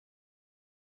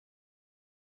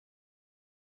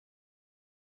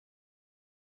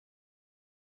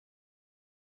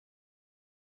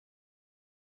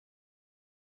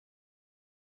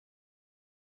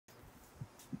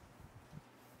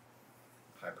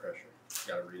high pressure.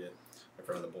 Gotta read it in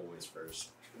front of the boys first.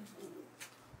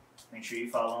 Make sure you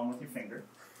follow along with your finger.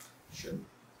 Should.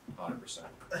 100%.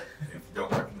 If you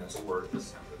don't recognize a word, this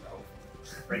sounds out.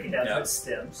 Break it down to its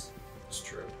stems. It's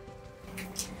true.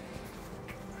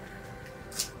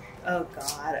 Oh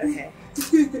God, okay.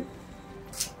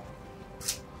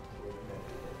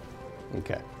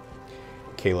 Okay.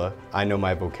 Kayla, I know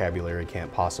my vocabulary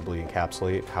can't possibly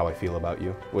encapsulate how I feel about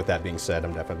you. With that being said,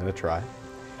 I'm definitely gonna try.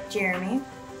 Jeremy,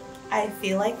 I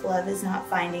feel like love is not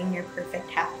finding your perfect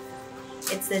half.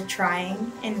 It's the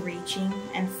trying and reaching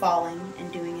and falling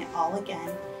and doing it all again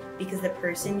because the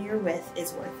person you're with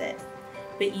is worth it.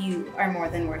 But you are more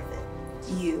than worth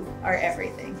it. You are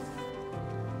everything.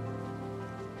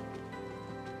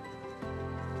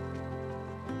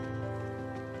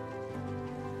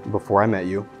 Before I met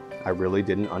you, I really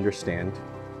didn't understand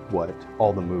what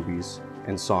all the movies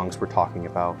and songs were talking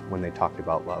about when they talked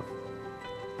about love.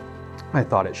 I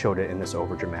thought it showed it in this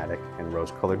overdramatic and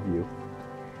rose-colored view.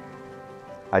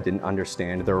 I didn't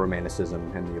understand the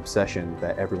romanticism and the obsession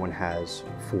that everyone has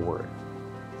for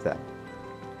that.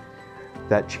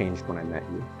 That changed when I met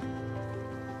you.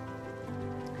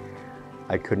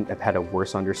 I couldn't have had a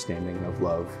worse understanding of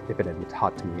love if it had been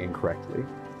taught to me incorrectly.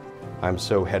 I'm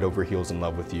so head over heels in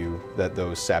love with you that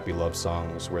those sappy love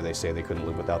songs where they say they couldn't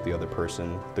live without the other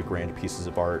person, the grand pieces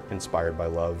of art inspired by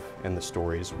love, and the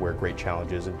stories where great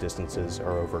challenges and distances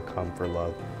are overcome for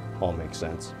love all make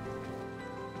sense.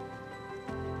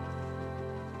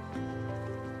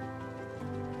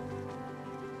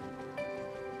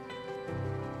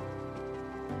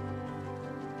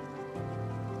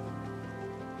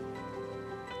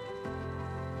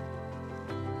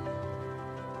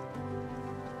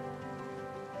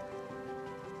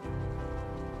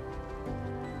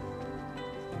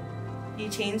 You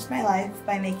changed my life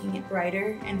by making it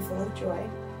brighter and full of joy.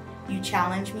 You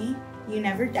challenge me. You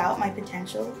never doubt my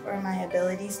potential or my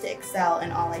abilities to excel in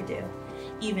all I do,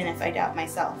 even if I doubt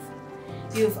myself.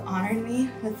 You have honored me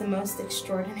with the most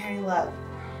extraordinary love.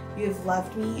 You have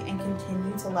loved me and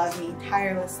continue to love me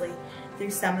tirelessly through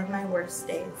some of my worst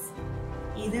days.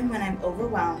 Even when I'm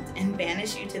overwhelmed and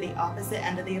banish you to the opposite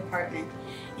end of the apartment,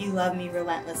 you love me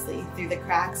relentlessly through the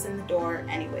cracks in the door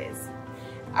anyways.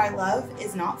 Our love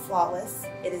is not flawless,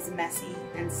 it is messy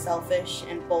and selfish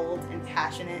and bold and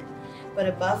passionate, but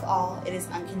above all, it is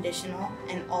unconditional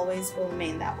and always will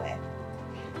remain that way.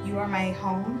 You are my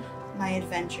home, my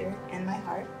adventure, and my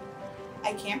heart.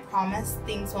 I can't promise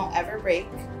things won't ever break,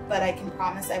 but I can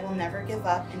promise I will never give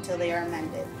up until they are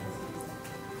mended.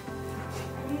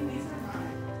 I mean, these are not.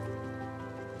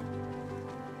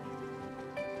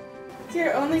 It's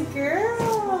your only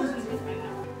girl.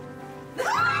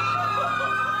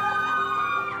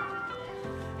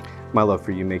 My love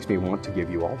for you makes me want to give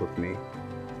you all of me.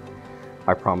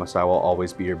 I promise I will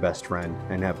always be your best friend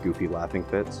and have goofy laughing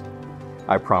fits.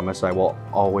 I promise I will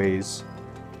always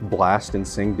blast and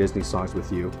sing Disney songs with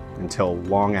you until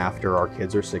long after our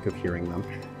kids are sick of hearing them.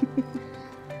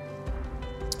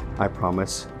 I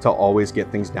promise to always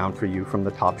get things down for you from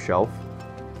the top shelf,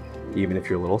 even if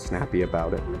you're a little snappy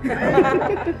about it.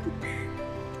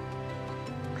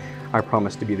 I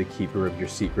promise to be the keeper of your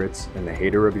secrets and the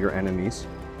hater of your enemies.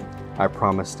 I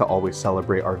promise to always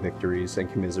celebrate our victories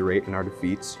and commiserate in our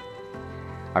defeats.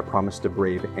 I promise to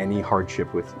brave any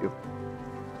hardship with you.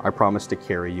 I promise to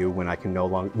carry you when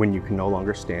you can no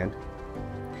longer stand.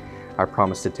 I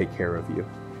promise to take care of you.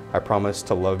 I promise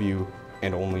to love you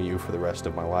and only you for the rest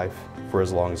of my life. For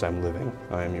as long as I'm living,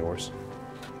 I am yours.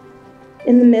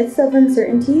 In the midst of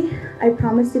uncertainty, I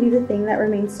promise to be the thing that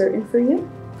remains certain for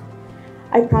you.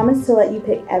 I promise to let you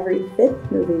pick every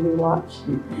 5th movie we watch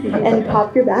and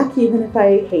pop your back even if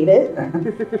I hate it.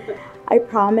 I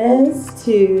promise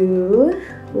to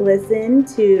listen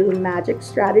to magic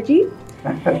strategy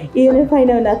even if I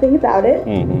know nothing about it.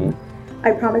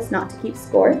 I promise not to keep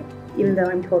score even though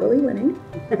I'm totally winning.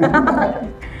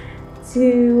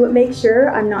 To make sure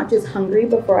I'm not just hungry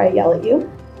before I yell at you.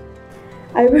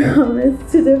 I promise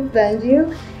to defend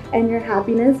you and your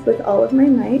happiness with all of my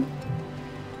might.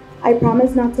 I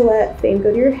promise not to let fame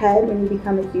go to your head when you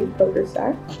become a huge poker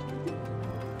star.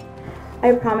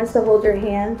 I promise to hold your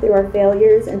hand through our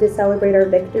failures and to celebrate our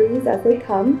victories as they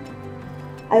come.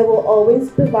 I will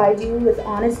always provide you with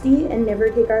honesty and never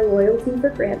take our loyalty for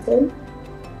granted.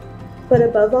 But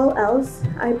above all else,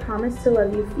 I promise to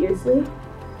love you fiercely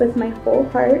with my whole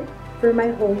heart for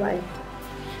my whole life.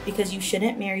 Because you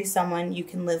shouldn't marry someone you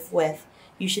can live with.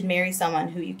 You should marry someone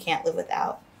who you can't live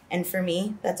without. And for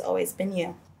me, that's always been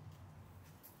you.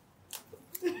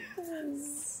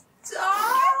 Stop!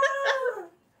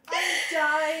 I'm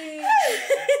dying.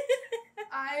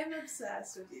 I'm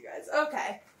obsessed with you guys.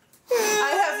 Okay.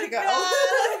 I have to go.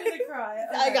 I'm gonna cry.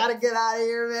 Okay. I gotta get out of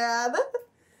here, man.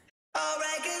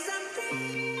 Alright, 'cause I'm